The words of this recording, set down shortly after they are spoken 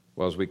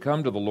Well, as we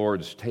come to the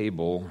Lord's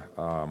table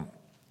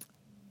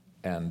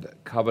and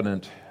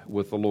covenant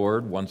with the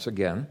Lord once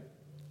again,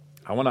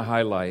 I want to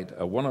highlight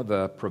one of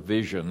the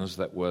provisions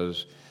that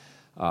was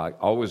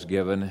always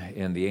given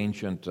in the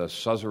ancient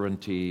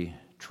suzerainty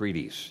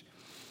treaties.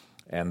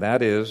 And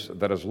that is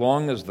that as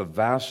long as the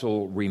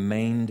vassal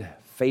remained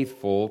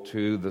faithful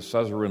to the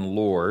suzerain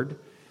lord,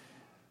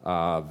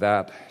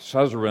 that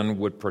suzerain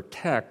would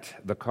protect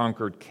the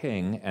conquered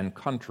king and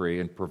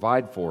country and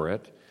provide for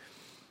it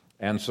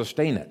and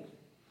sustain it.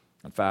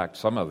 In fact,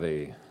 some of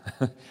the,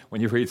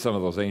 when you read some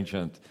of those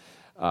ancient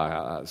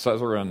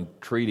suzerain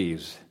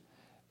treaties,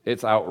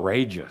 it's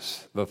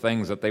outrageous, the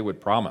things that they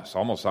would promise.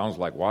 Almost sounds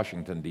like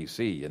Washington,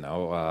 D.C.,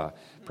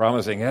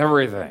 promising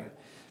everything,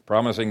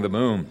 promising the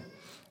moon.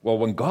 Well,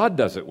 when God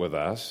does it with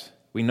us,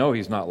 we know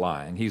He's not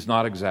lying, He's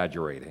not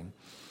exaggerating,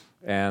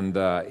 and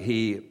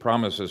He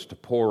promises to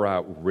pour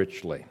out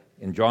richly.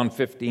 In John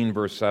 15,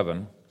 verse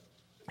 7,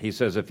 He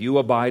says, "If you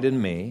abide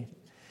in me,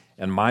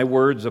 and my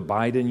words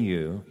abide in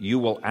you, you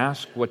will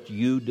ask what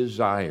you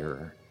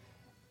desire,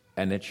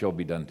 and it shall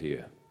be done to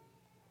you."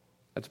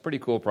 That's a pretty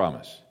cool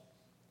promise.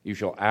 You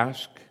shall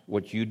ask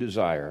what you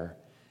desire,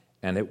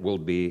 and it will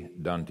be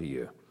done to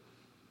you.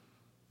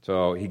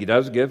 So He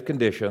does give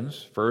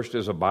conditions. First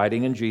is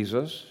abiding in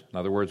Jesus. In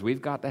other words,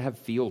 we've got to have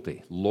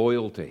fealty,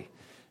 loyalty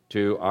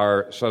to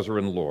our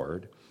suzerain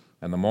Lord.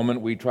 And the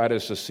moment we try to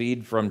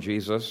secede from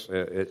Jesus,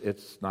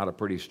 it's not a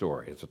pretty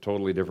story. It's a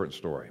totally different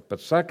story. But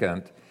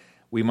second,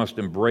 we must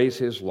embrace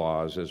His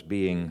laws as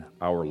being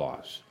our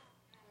laws.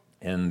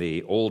 In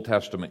the Old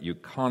Testament, you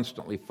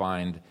constantly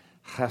find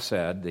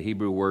chesed, the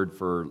Hebrew word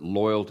for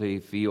loyalty,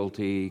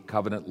 fealty,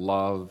 covenant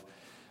love,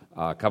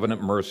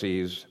 covenant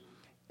mercies,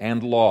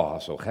 and law.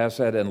 So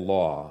chesed and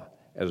law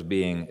as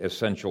being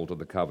essential to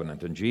the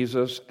covenant. And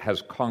Jesus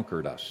has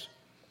conquered us.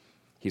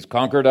 He's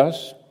conquered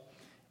us,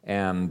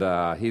 and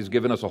He's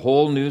given us a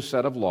whole new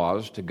set of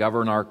laws to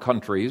govern our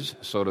countries,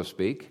 so to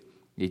speak.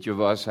 Each of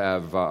us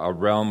have a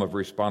realm of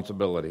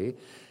responsibility,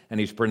 and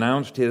He's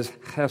pronounced His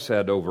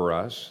chesed over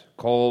us,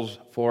 calls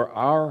for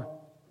our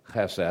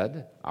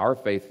chesed, our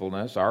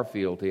faithfulness, our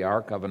fealty,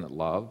 our covenant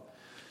love,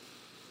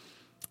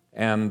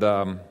 and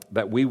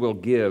that we will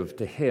give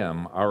to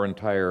Him our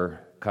entire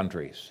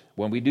countries.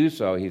 When we do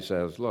so, He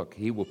says, look,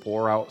 He will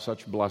pour out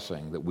such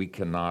blessing that we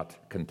cannot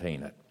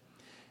contain it.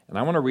 And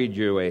I want to read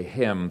you a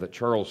hymn that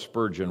Charles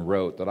Spurgeon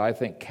wrote that I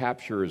think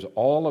captures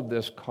all of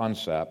this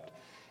concept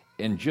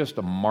in just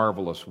a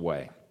marvelous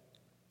way.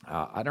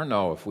 I don't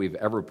know if we've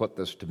ever put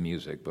this to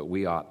music, but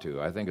we ought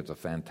to. I think it's a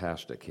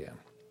fantastic hymn.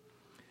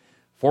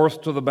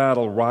 Forth to the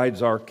battle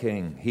rides our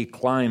King. He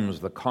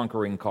climbs the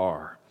conquering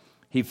car.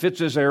 He fits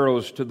his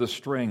arrows to the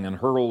string and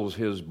hurls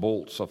his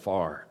bolts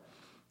afar.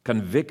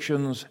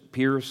 Convictions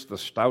pierce the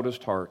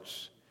stoutest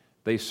hearts.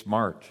 They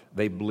smart,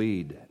 they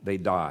bleed, they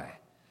die.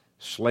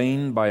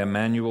 Slain by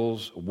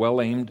Emmanuel's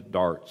well-aimed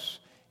darts,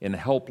 in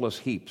helpless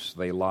heaps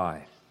they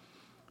lie.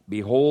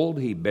 Behold,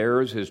 He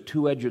bears His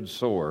two-edged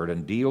sword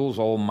and deals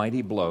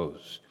almighty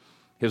blows.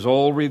 His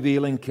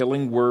all-revealing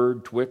killing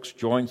word twixt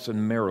joints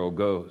and marrow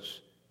goes.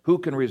 Who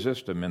can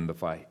resist Him in the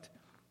fight?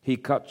 He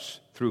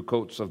cuts through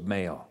coats of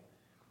mail.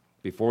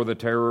 Before the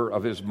terror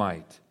of His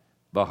might,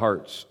 the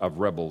hearts of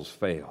rebels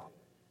fail.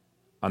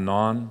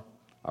 Anon,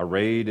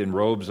 arrayed in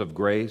robes of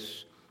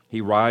grace,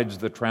 He rides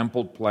the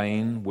trampled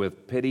plain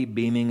with pity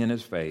beaming in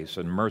His face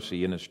and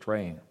mercy in His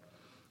train.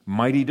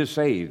 Mighty to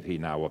save, He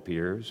now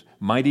appears,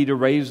 mighty to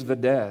raise the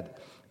dead,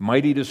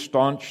 mighty to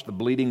staunch the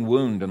bleeding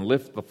wound and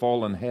lift the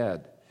fallen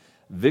head.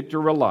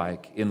 Victor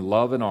alike in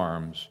love and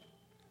arms,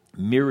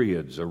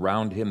 myriads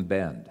around Him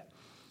bend.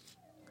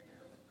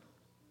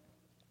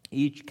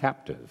 Each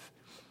captive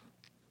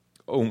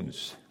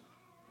owns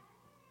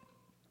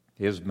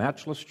His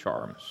matchless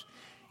charms.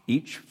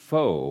 Each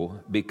foe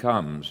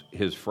becomes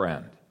His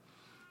friend.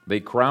 They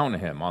crown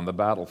Him on the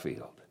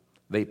battlefield.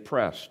 They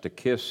press to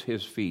kiss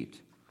His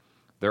feet.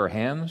 Their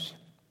hands,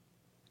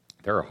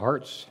 their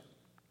hearts,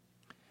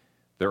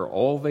 they're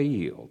all they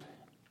yield.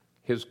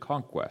 His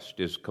conquest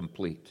is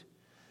complete.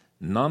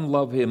 None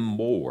love Him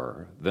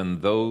more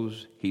than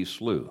those He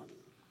slew.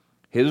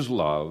 His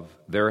love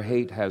their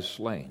hate has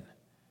slain.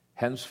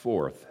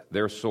 Henceforth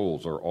their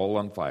souls are all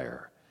on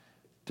fire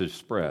to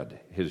spread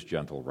His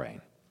gentle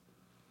reign.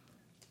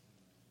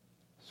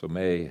 So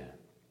may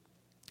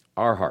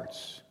our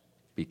hearts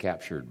be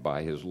captured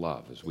by His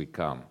love as we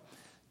come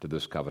to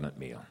this covenant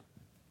meal.